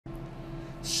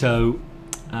So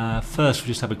first we'll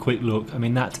just have a quick look. I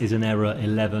mean, that is an error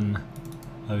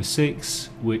 1106,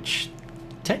 which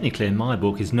technically in my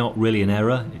book is not really an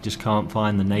error. It just can't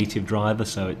find the native driver,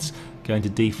 so it's going to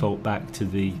default back to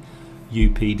the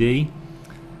UPD.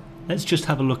 Let's just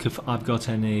have a look if I've got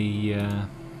any.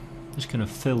 Just going to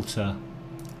filter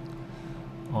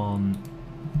on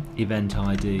event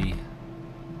ID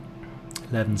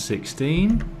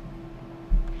 1116.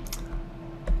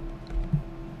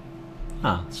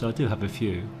 So I do have a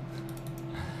few,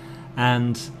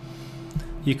 and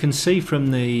you can see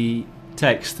from the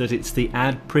text that it's the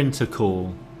add printer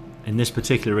call in this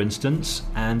particular instance,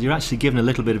 and you're actually given a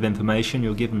little bit of information.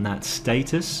 You're given that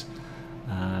status,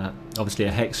 obviously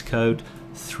a hex code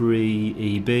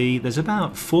 3EB. There's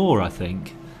about 4, I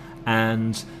think,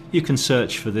 and you can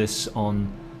search for this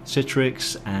on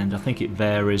Citrix, and I think it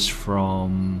varies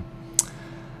from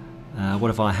what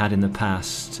have I had in the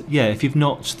past? Yeah, if you've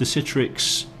not the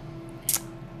Citrix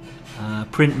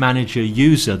print manager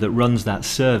user that runs that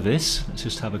service, let's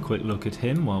just have a quick look at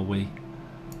him while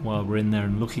we're in there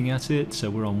and looking at it. So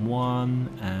we're on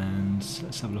 1, and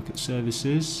let's have a look at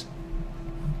services.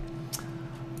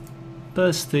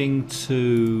 First thing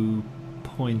to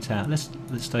point out, let's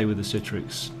stay with the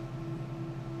Citrix.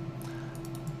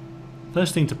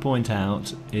 First thing to point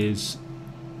out is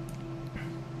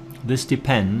this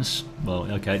depends, well,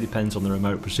 okay, it depends on the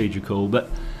remote procedure call, but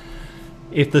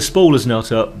if the spooler's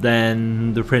not up,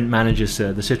 then the print manager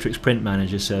the Citrix print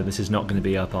manager service is not going to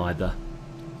be up either.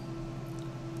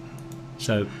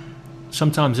 So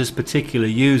sometimes this particular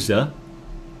user,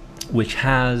 which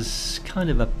has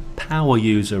kind of a power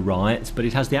user right, but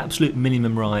it has the absolute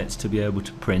minimum rights to be able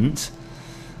to print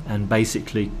and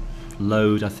basically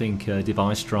load, I think, a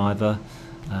device driver,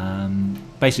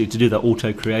 basically to do that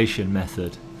auto creation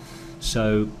method.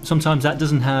 So sometimes that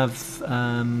doesn't have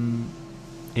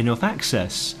enough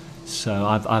access. So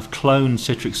I've cloned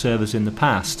Citrix servers in the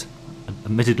past.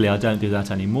 Admittedly, I don't do that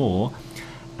anymore,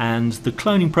 and the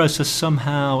cloning process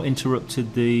somehow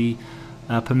interrupted the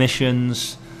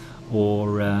permissions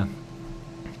or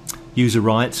user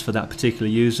rights for that particular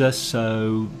user.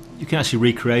 So you can actually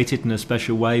recreate it in a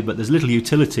special way, but there's little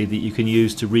utility that you can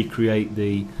use to recreate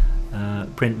the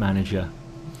print manager.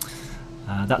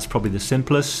 That's probably the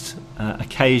simplest.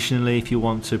 Occasionally, if you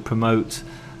want to promote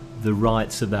the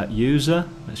rights of that user,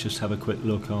 let's just have a quick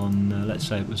look on, let's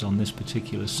say it was on this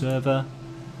particular server,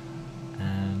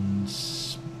 and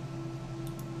see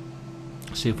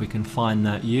if we can find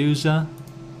that user.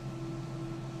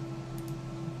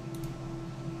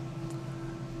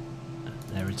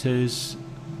 There it is.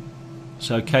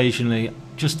 So occasionally,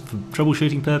 just for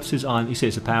troubleshooting purposes, you see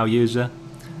it's a power user,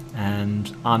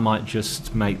 and I might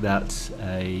just make that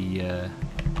a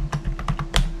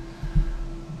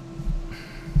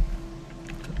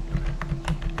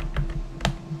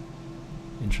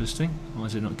interesting. Why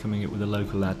is it not coming up with a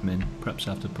local admin? Perhaps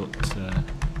I have to put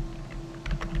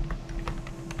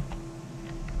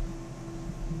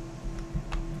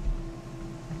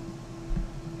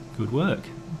good work.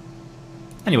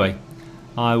 Anyway,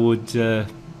 I would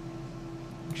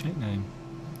check name.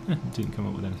 It didn't come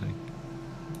up with anything.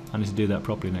 I need to do that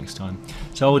properly next time.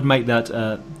 So I would make that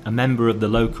a member of the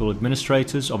local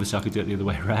administrators. Obviously I could do it the other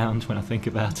way around when I think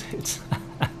about it.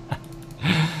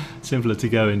 Simpler to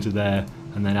go into there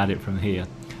and then add it from here.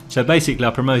 So basically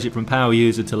I promote it from power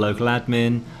user to local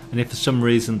admin, and if for some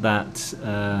reason that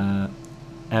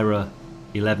error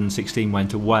 1116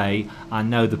 went away, I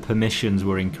know the permissions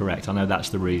were incorrect. I know that's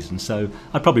the reason. So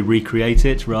I'd probably recreate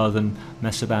it rather than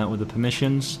mess about with the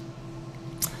permissions.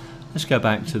 Let's go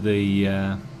back to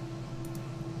the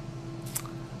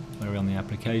where are we on the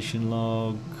application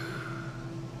log?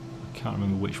 I can't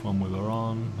remember which one we were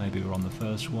on. Maybe we were on the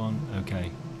first one.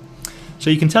 Okay. So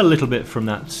you can tell a little bit from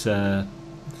that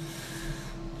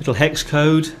little hex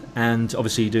code, and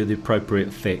obviously you do the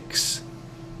appropriate fix.